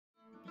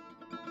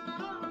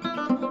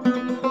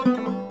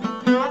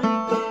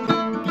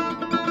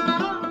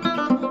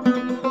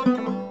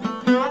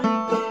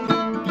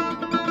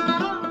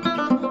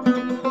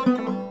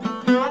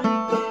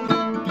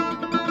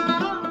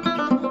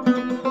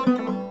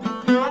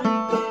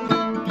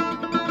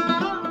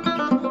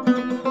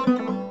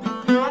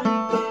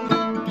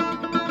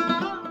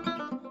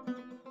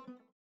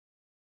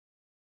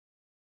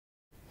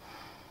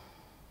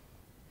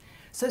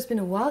So it's been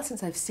a while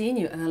since I've seen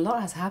you and a lot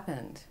has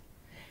happened.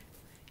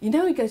 You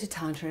know we go to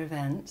Tantra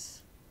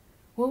events?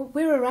 Well,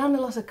 we're around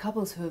a lot of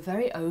couples who are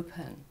very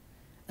open.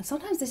 And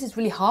sometimes this is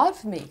really hard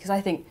for me because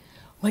I think,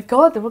 oh my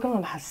God, they're all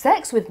going to have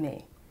sex with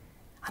me.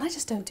 And I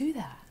just don't do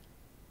that.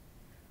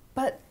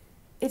 But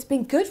it's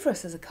been good for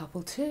us as a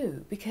couple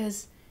too,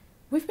 because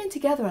we've been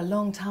together a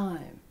long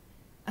time.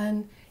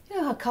 And you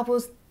know how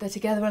couples, they're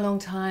together a long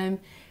time,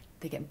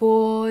 they get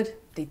bored,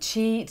 they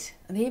cheat,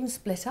 and they even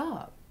split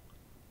up.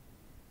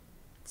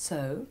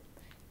 So,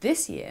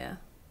 this year,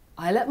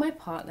 I let my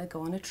partner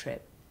go on a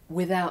trip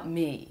without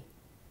me.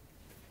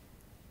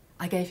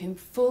 I gave him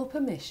full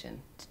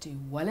permission to do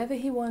whatever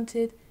he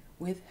wanted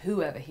with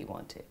whoever he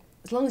wanted,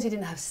 as long as he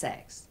didn't have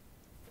sex.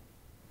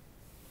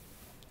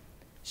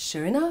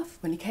 Sure enough,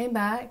 when he came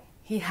back,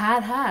 he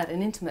had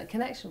an intimate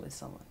connection with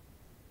someone.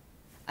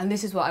 And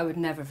this is what I would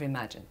never have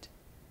imagined.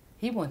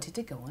 He wanted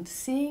to go on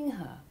seeing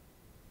her.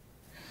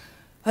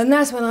 And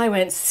that's when I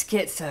went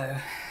schizo.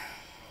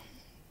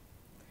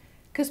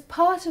 Because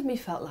part of me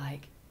felt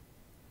like,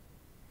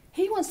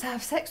 he wants to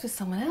have sex with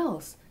someone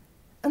else,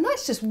 and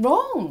that's just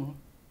wrong.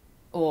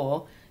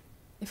 Or,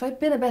 if I'd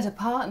been a better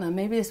partner,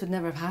 maybe this would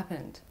never have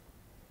happened.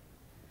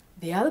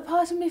 The other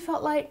part of me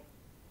felt like,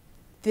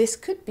 this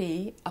could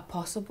be a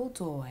possible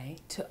doorway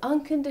to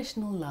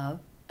unconditional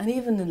love and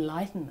even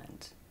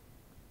enlightenment.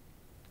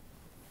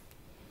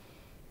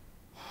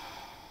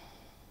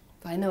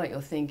 But I know what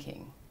you're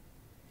thinking.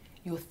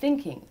 You're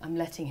thinking I'm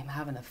letting him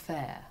have an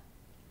affair.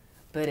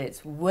 But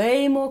it's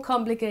way more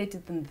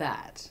complicated than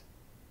that.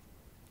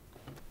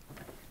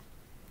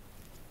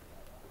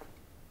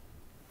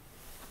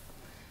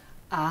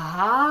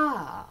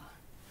 Aha!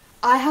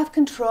 I have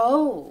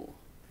control.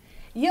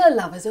 Your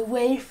lover's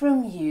away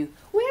from you.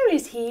 Where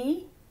is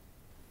he?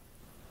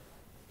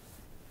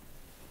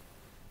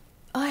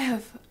 I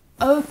have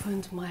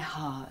opened my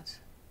heart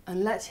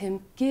and let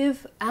him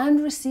give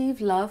and receive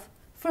love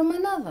from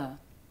another.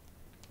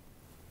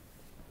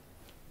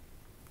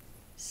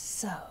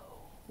 So,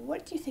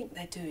 what do you think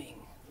they're doing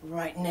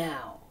right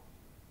now?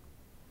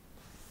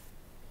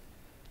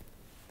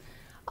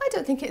 I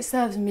don't think it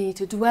serves me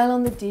to dwell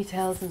on the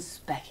details and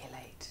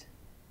speculate.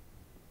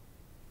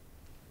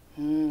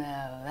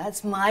 No,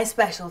 that's my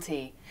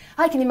specialty.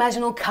 I can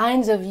imagine all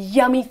kinds of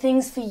yummy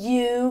things for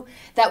you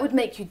that would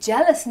make you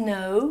jealous,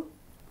 no?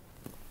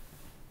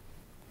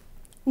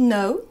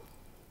 No.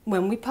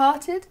 When we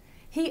parted,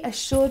 he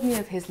assured me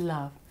of his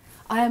love.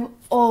 I am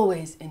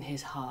always in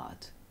his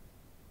heart.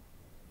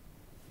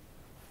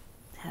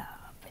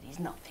 But he's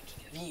not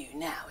thinking of you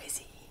now, is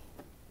he?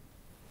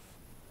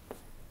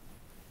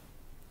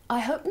 I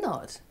hope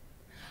not.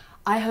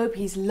 I hope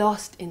he's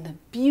lost in the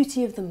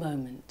beauty of the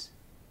moment.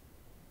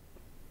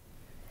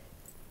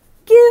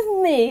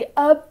 Give me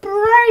a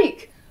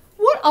break!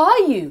 What are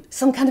you?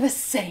 Some kind of a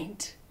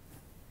saint?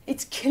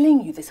 It's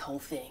killing you, this whole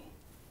thing.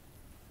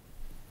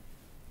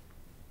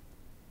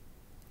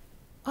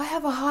 I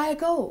have a higher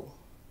goal.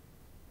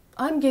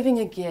 I'm giving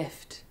a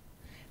gift.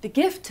 The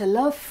gift to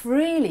love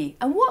freely.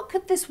 And what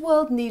could this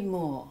world need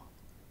more?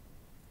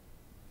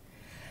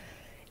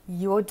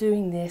 You're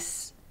doing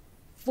this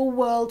for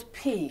world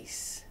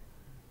peace.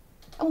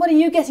 And what are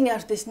you getting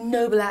out of this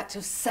noble act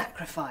of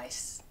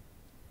sacrifice?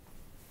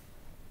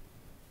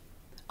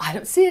 I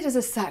don't see it as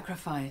a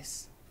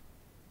sacrifice.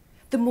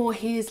 The more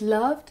he is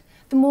loved,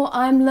 the more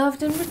I'm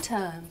loved in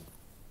return.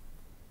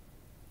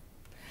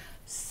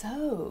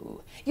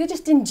 So, you're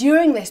just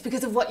enduring this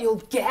because of what you'll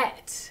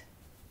get.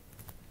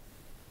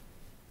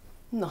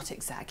 Not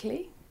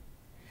exactly.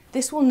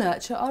 This will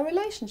nurture our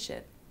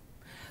relationship.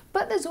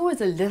 But there's always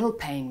a little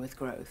pain with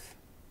growth.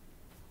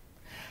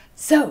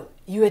 So,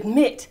 you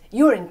admit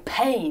you're in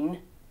pain.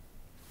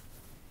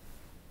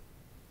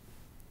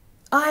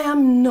 I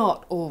am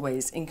not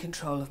always in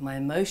control of my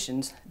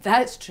emotions,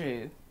 that's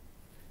true.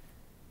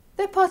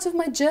 They're part of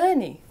my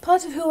journey,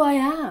 part of who I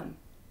am.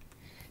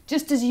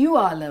 Just as you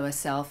are, lower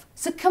self,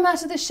 so come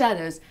out of the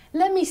shadows,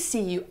 let me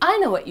see you, I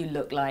know what you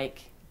look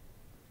like.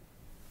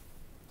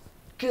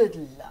 Good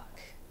luck.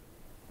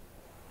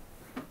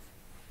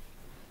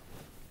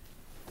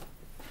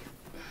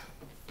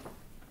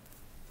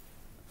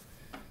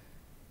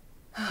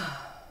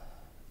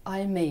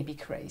 I may be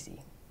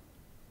crazy.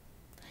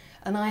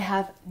 And I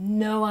have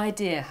no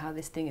idea how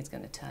this thing is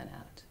going to turn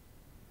out.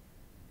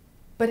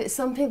 But it's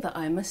something that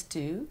I must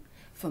do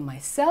for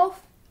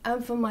myself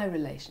and for my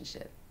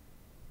relationship.